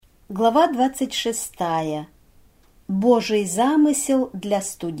Глава 26. Божий замысел для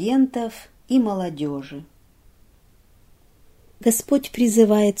студентов и молодежи. Господь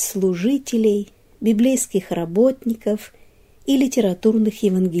призывает служителей, библейских работников и литературных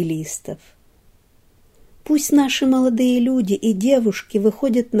евангелистов. Пусть наши молодые люди и девушки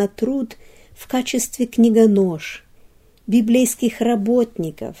выходят на труд в качестве книгонож, библейских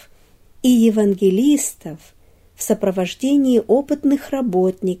работников и евангелистов в сопровождении опытных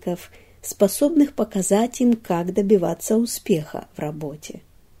работников, способных показать им, как добиваться успеха в работе.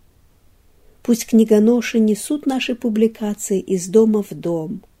 Пусть книгоноши несут наши публикации из дома в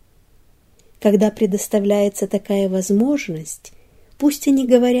дом. Когда предоставляется такая возможность, пусть они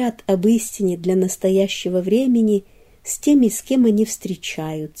говорят об истине для настоящего времени с теми, с кем они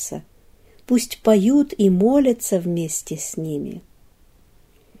встречаются. Пусть поют и молятся вместе с ними.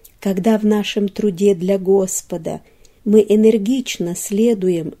 Когда в нашем труде для Господа мы энергично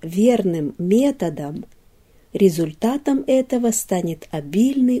следуем верным методам, результатом этого станет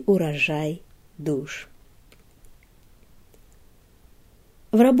обильный урожай душ.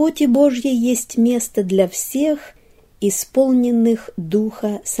 В работе Божьей есть место для всех, исполненных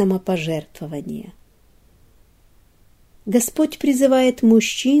духа самопожертвования. Господь призывает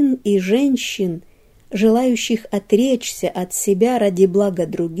мужчин и женщин, желающих отречься от себя ради блага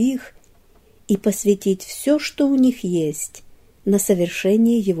других и посвятить все, что у них есть, на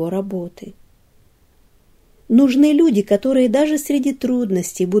совершение Его работы. Нужны люди, которые даже среди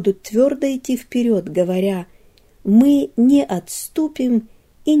трудностей будут твердо идти вперед, говоря: «Мы не отступим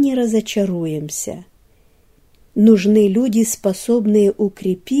и не разочаруемся». Нужны люди, способные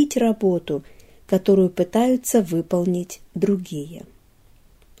укрепить работу, которую пытаются выполнить другие.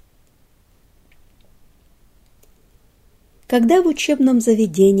 Когда в учебном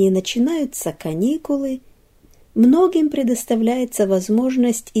заведении начинаются каникулы, многим предоставляется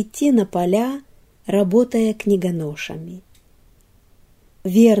возможность идти на поля, работая книгоношами.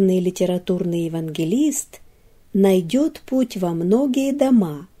 Верный литературный евангелист найдет путь во многие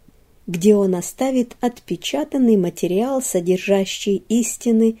дома, где он оставит отпечатанный материал, содержащий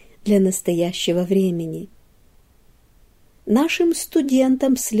истины для настоящего времени. Нашим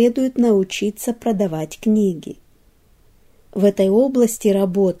студентам следует научиться продавать книги. В этой области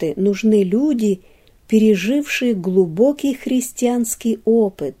работы нужны люди, пережившие глубокий христианский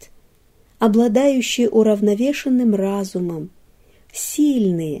опыт, обладающие уравновешенным разумом,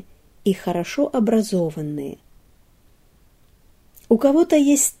 сильные и хорошо образованные. У кого-то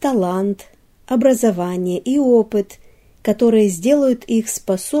есть талант, образование и опыт, которые сделают их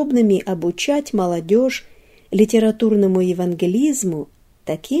способными обучать молодежь литературному евангелизму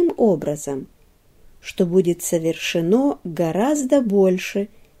таким образом, что будет совершено гораздо больше,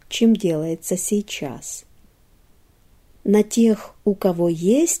 чем делается сейчас. На тех, у кого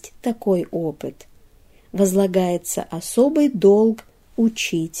есть такой опыт, возлагается особый долг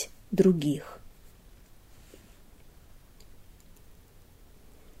учить других.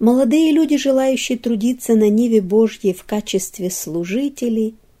 Молодые люди, желающие трудиться на ниве Божьей в качестве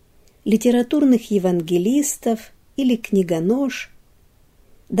служителей, литературных евангелистов или книгонож,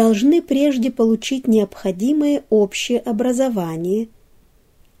 должны прежде получить необходимое общее образование,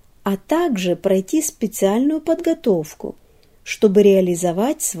 а также пройти специальную подготовку, чтобы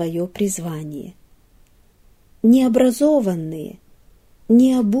реализовать свое призвание. Необразованные,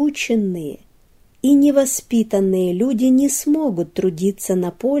 необученные и невоспитанные люди не смогут трудиться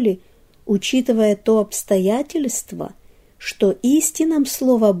на поле, учитывая то обстоятельство, что истинам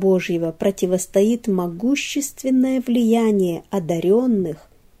Слова Божьего противостоит могущественное влияние одаренных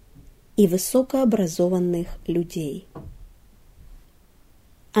и высокообразованных людей.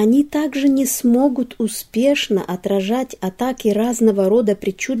 Они также не смогут успешно отражать атаки разного рода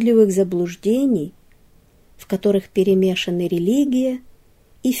причудливых заблуждений, в которых перемешаны религия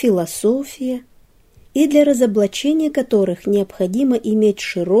и философия, и для разоблачения которых необходимо иметь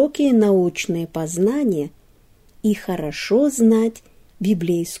широкие научные познания и хорошо знать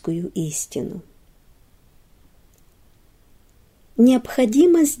библейскую истину.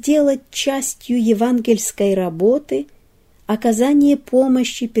 Необходимо сделать частью евангельской работы оказание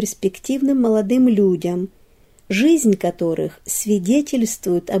помощи перспективным молодым людям, жизнь которых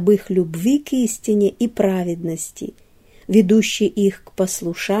свидетельствует об их любви к истине и праведности, ведущей их к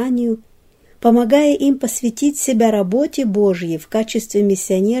послушанию, помогая им посвятить себя работе Божьей в качестве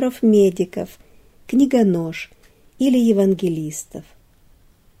миссионеров-медиков, книгонож или евангелистов.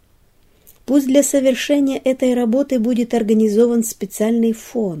 Пусть для совершения этой работы будет организован специальный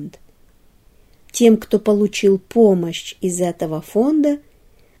фонд. Тем, кто получил помощь из этого фонда,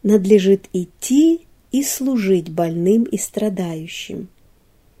 надлежит идти и служить больным и страдающим.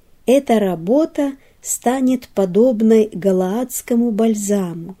 эта работа станет подобной галаадскому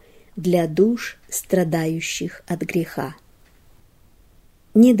бальзаму для душ, страдающих от греха.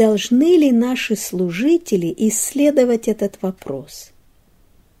 Не должны ли наши служители исследовать этот вопрос?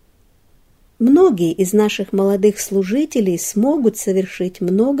 Многие из наших молодых служителей смогут совершить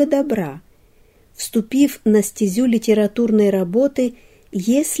много добра, вступив на стезю литературной работы,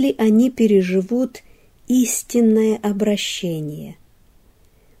 если они переживут истинное обращение.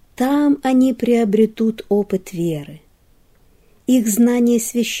 Там они приобретут опыт веры. Их знание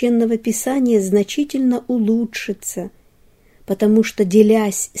Священного Писания значительно улучшится, потому что,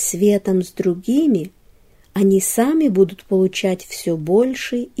 делясь светом с другими, они сами будут получать все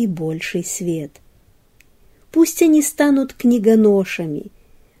больший и больший свет. Пусть они станут книгоношами,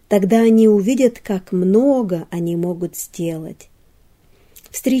 тогда они увидят, как много они могут сделать.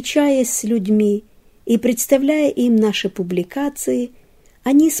 Встречаясь с людьми и представляя им наши публикации,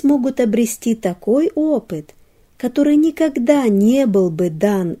 они смогут обрести такой опыт, который никогда не был бы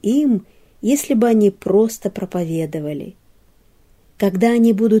дан им, если бы они просто проповедовали. Когда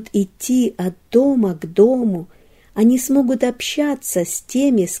они будут идти от дома к дому, они смогут общаться с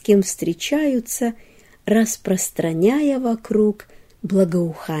теми, с кем встречаются, распространяя вокруг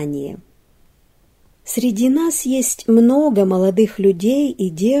благоухание. Среди нас есть много молодых людей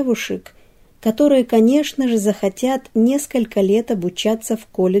и девушек, которые, конечно же, захотят несколько лет обучаться в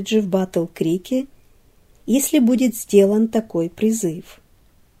колледже в Батл-Крике, если будет сделан такой призыв.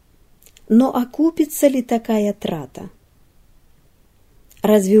 Но окупится ли такая трата?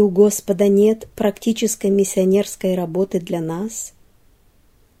 Разве у Господа нет практической миссионерской работы для нас?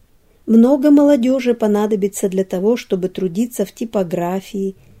 Много молодежи понадобится для того, чтобы трудиться в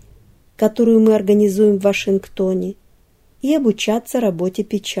типографии, которую мы организуем в Вашингтоне, и обучаться работе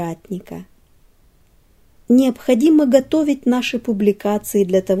печатника. Необходимо готовить наши публикации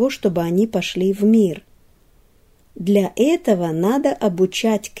для того, чтобы они пошли в мир. Для этого надо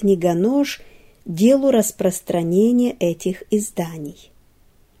обучать книгонож делу распространения этих изданий.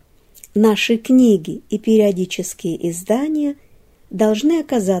 Наши книги и периодические издания должны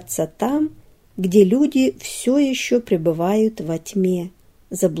оказаться там, где люди все еще пребывают во тьме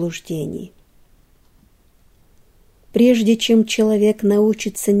заблуждений. Прежде чем человек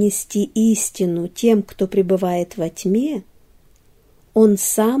научится нести истину тем, кто пребывает во тьме, он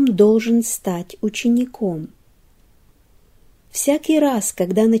сам должен стать учеником. Всякий раз,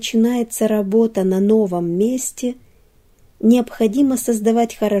 когда начинается работа на новом месте, необходимо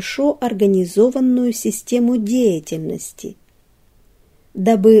создавать хорошо организованную систему деятельности,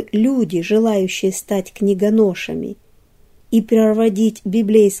 дабы люди, желающие стать книгоношами и проводить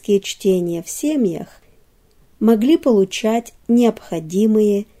библейские чтения в семьях, могли получать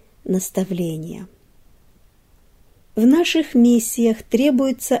необходимые наставления. В наших миссиях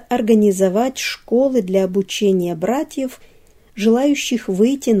требуется организовать школы для обучения братьев, желающих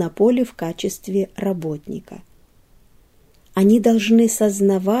выйти на поле в качестве работника. Они должны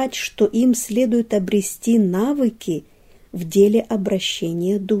сознавать, что им следует обрести навыки в деле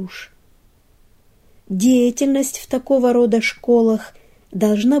обращения душ. Деятельность в такого рода школах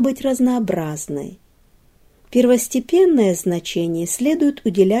должна быть разнообразной. Первостепенное значение следует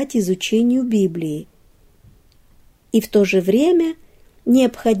уделять изучению Библии, и в то же время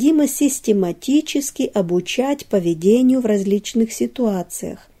необходимо систематически обучать поведению в различных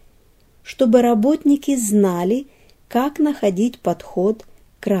ситуациях, чтобы работники знали, как находить подход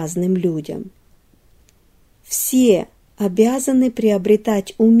к разным людям. Все обязаны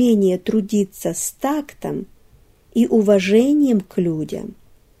приобретать умение трудиться с тактом и уважением к людям,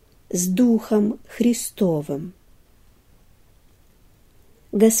 с Духом Христовым.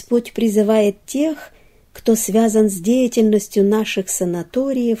 Господь призывает тех, кто связан с деятельностью наших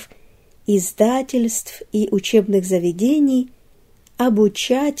санаториев, издательств и учебных заведений,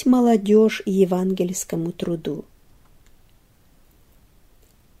 обучать молодежь евангельскому труду.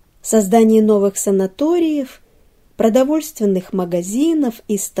 Создание новых санаториев, продовольственных магазинов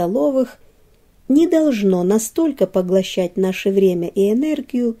и столовых не должно настолько поглощать наше время и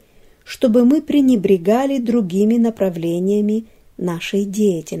энергию, чтобы мы пренебрегали другими направлениями нашей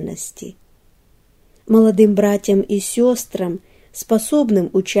деятельности. Молодым братьям и сестрам,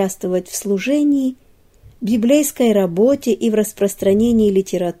 способным участвовать в служении, библейской работе и в распространении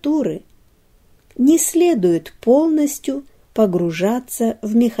литературы, не следует полностью погружаться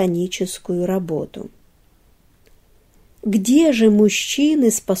в механическую работу. Где же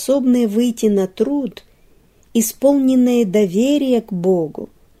мужчины, способные выйти на труд, исполненные доверия к Богу,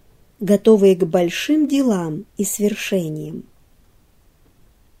 готовые к большим делам и свершениям?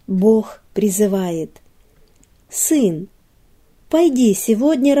 Бог призывает: «Сын, «Пойди,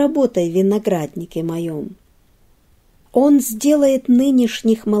 сегодня работай в винограднике моем». Он сделает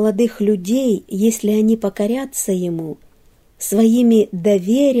нынешних молодых людей, если они покорятся Ему, своими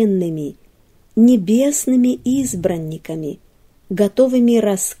доверенными, небесными избранниками, готовыми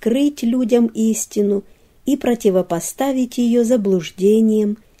раскрыть людям истину и противопоставить ее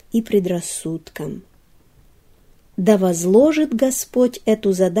заблуждениям и предрассудкам. Да возложит Господь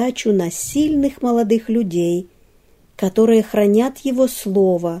эту задачу на сильных молодых людей, которые хранят Его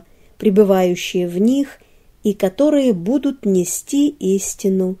Слово, пребывающие в них, и которые будут нести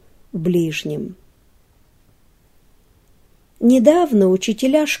истину ближним. Недавно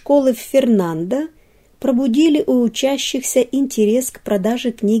учителя школы в Фернандо пробудили у учащихся интерес к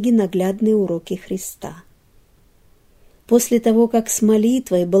продаже книги «Наглядные уроки Христа». После того, как с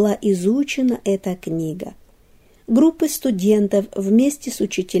молитвой была изучена эта книга, группы студентов вместе с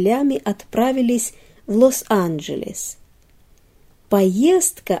учителями отправились в Лос-Анджелес.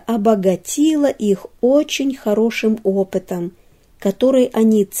 Поездка обогатила их очень хорошим опытом, который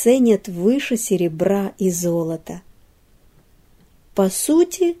они ценят выше серебра и золота. По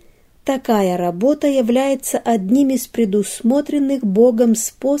сути, такая работа является одним из предусмотренных Богом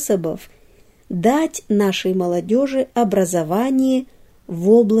способов дать нашей молодежи образование в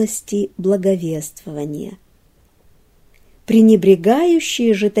области благовествования.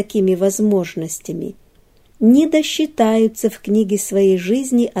 Пренебрегающие же такими возможностями не досчитаются в книге своей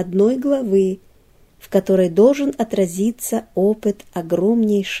жизни одной главы, в которой должен отразиться опыт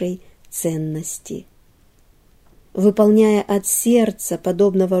огромнейшей ценности. Выполняя от сердца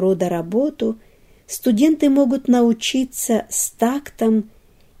подобного рода работу, студенты могут научиться с тактом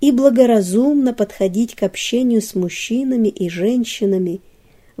и благоразумно подходить к общению с мужчинами и женщинами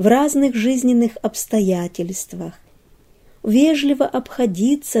в разных жизненных обстоятельствах, вежливо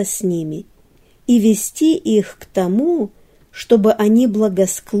обходиться с ними и вести их к тому, чтобы они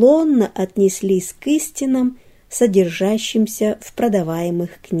благосклонно отнеслись к истинам, содержащимся в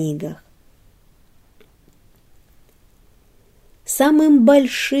продаваемых книгах. Самым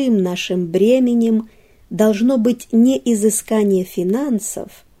большим нашим бременем должно быть не изыскание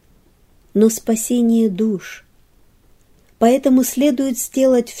финансов, но спасение душ. Поэтому следует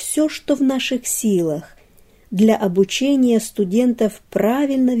сделать все, что в наших силах, для обучения студентов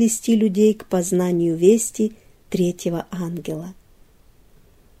правильно вести людей к познанию вести третьего ангела.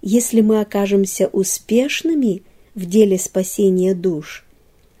 Если мы окажемся успешными в деле спасения душ,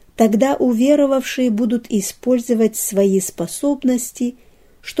 тогда уверовавшие будут использовать свои способности,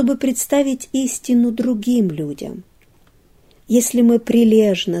 чтобы представить истину другим людям. Если мы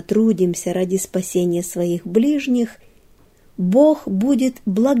прилежно трудимся ради спасения своих ближних, Бог будет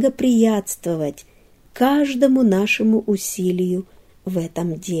благоприятствовать каждому нашему усилию в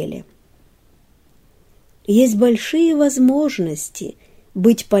этом деле. Есть большие возможности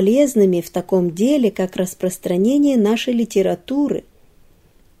быть полезными в таком деле, как распространение нашей литературы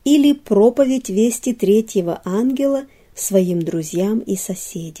или проповедь вести третьего ангела своим друзьям и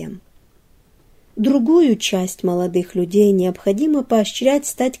соседям. Другую часть молодых людей необходимо поощрять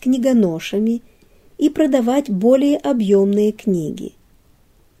стать книгоношами и продавать более объемные книги.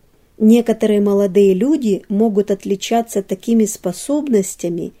 Некоторые молодые люди могут отличаться такими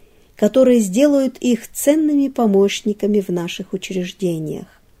способностями, которые сделают их ценными помощниками в наших учреждениях.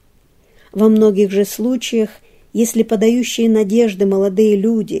 Во многих же случаях, если подающие надежды молодые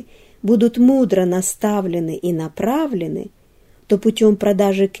люди будут мудро наставлены и направлены, то путем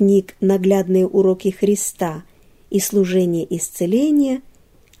продажи книг «Наглядные уроки Христа» и «Служение исцеления»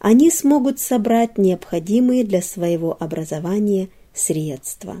 они смогут собрать необходимые для своего образования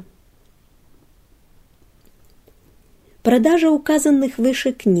средства. Продажа указанных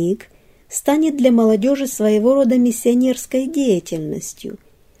выше книг станет для молодежи своего рода миссионерской деятельностью,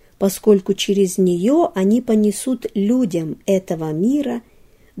 поскольку через нее они понесут людям этого мира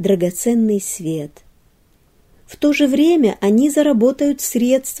драгоценный свет. В то же время они заработают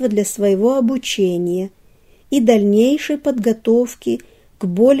средства для своего обучения и дальнейшей подготовки к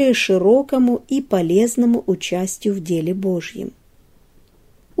более широкому и полезному участию в деле Божьем.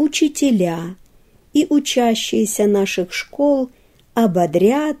 Учителя и учащиеся наших школ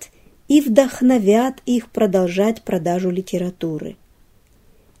ободрят и вдохновят их продолжать продажу литературы.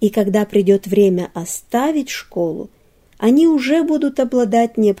 И когда придет время оставить школу, они уже будут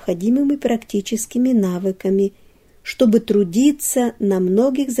обладать необходимыми практическими навыками, чтобы трудиться на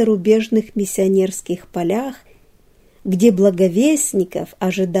многих зарубежных миссионерских полях, где благовестников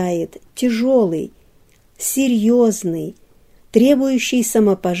ожидает тяжелый, серьезный, требующий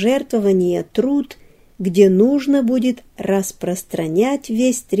самопожертвования труд, где нужно будет распространять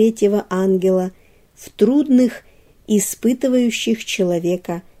весть третьего ангела в трудных испытывающих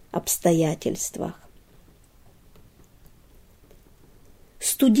человека обстоятельствах.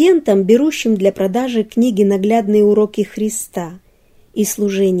 Студентам, берущим для продажи книги «Наглядные уроки Христа» и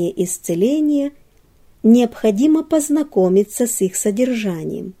 «Служение исцеления», необходимо познакомиться с их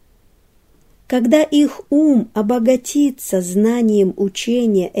содержанием. Когда их ум обогатится знанием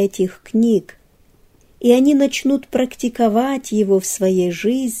учения этих книг, и они начнут практиковать его в своей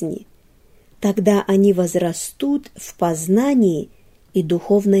жизни, тогда они возрастут в познании и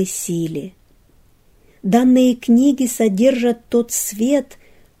духовной силе. Данные книги содержат тот свет,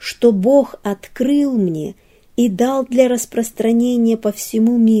 что Бог открыл мне и дал для распространения по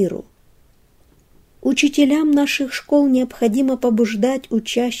всему миру. Учителям наших школ необходимо побуждать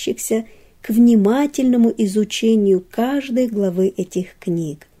учащихся к внимательному изучению каждой главы этих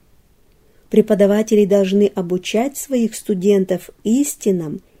книг. Преподаватели должны обучать своих студентов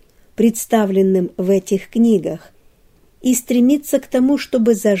истинам, представленным в этих книгах, и стремиться к тому,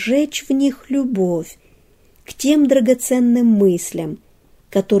 чтобы зажечь в них любовь к тем драгоценным мыслям,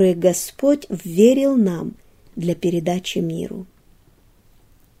 которые Господь вверил нам для передачи миру.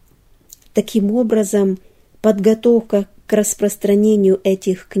 Таким образом, подготовка к распространению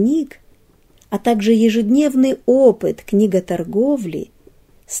этих книг, а также ежедневный опыт книготорговли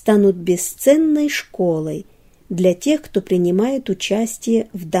станут бесценной школой для тех, кто принимает участие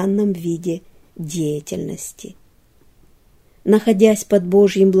в данном виде деятельности. Находясь под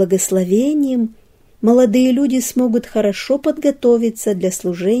Божьим благословением, молодые люди смогут хорошо подготовиться для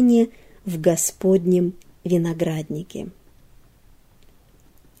служения в Господнем винограднике.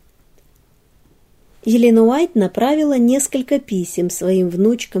 Елена Уайт направила несколько писем своим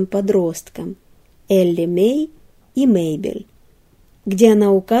внучкам-подросткам Элли Мэй и Мейбель, где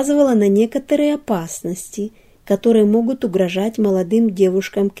она указывала на некоторые опасности, которые могут угрожать молодым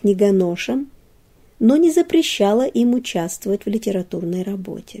девушкам-книгоношам, но не запрещала им участвовать в литературной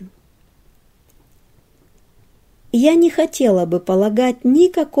работе. Я не хотела бы полагать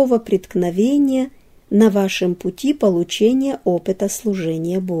никакого преткновения на вашем пути получения опыта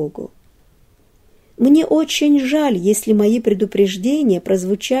служения Богу. Мне очень жаль, если мои предупреждения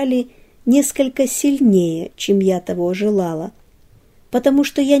прозвучали несколько сильнее, чем я того желала, потому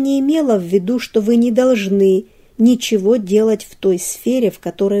что я не имела в виду, что вы не должны ничего делать в той сфере, в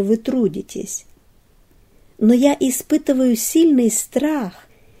которой вы трудитесь. Но я испытываю сильный страх,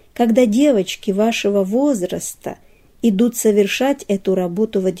 когда девочки вашего возраста идут совершать эту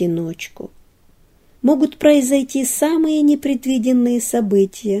работу в одиночку. Могут произойти самые непредвиденные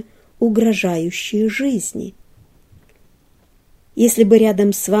события, угрожающие жизни. Если бы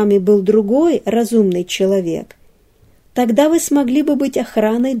рядом с вами был другой разумный человек, тогда вы смогли бы быть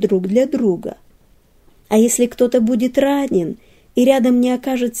охраной друг для друга. А если кто-то будет ранен, и рядом не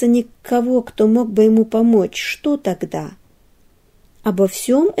окажется никого, кто мог бы ему помочь, что тогда? Обо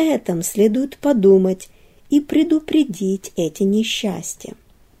всем этом следует подумать и предупредить эти несчастья.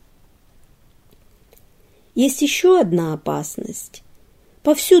 Есть еще одна опасность.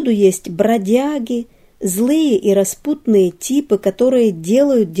 Повсюду есть бродяги, злые и распутные типы, которые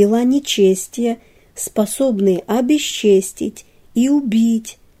делают дела нечестия, способные обесчестить и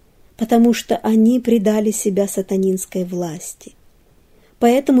убить, потому что они предали себя сатанинской власти.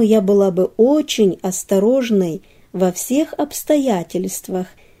 Поэтому я была бы очень осторожной во всех обстоятельствах,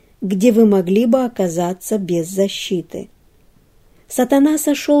 где вы могли бы оказаться без защиты. Сатана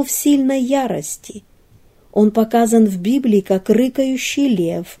сошел в сильной ярости. Он показан в Библии как рыкающий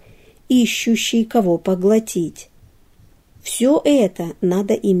лев, ищущий кого поглотить. Все это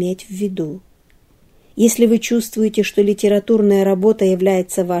надо иметь в виду. Если вы чувствуете, что литературная работа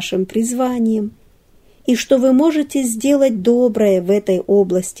является вашим призванием, и что вы можете сделать доброе в этой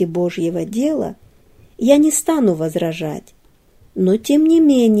области Божьего дела, я не стану возражать. Но, тем не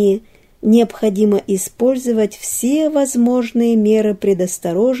менее, необходимо использовать все возможные меры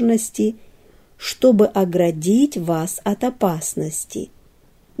предосторожности, чтобы оградить вас от опасности.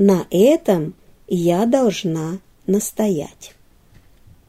 На этом я должна настоять.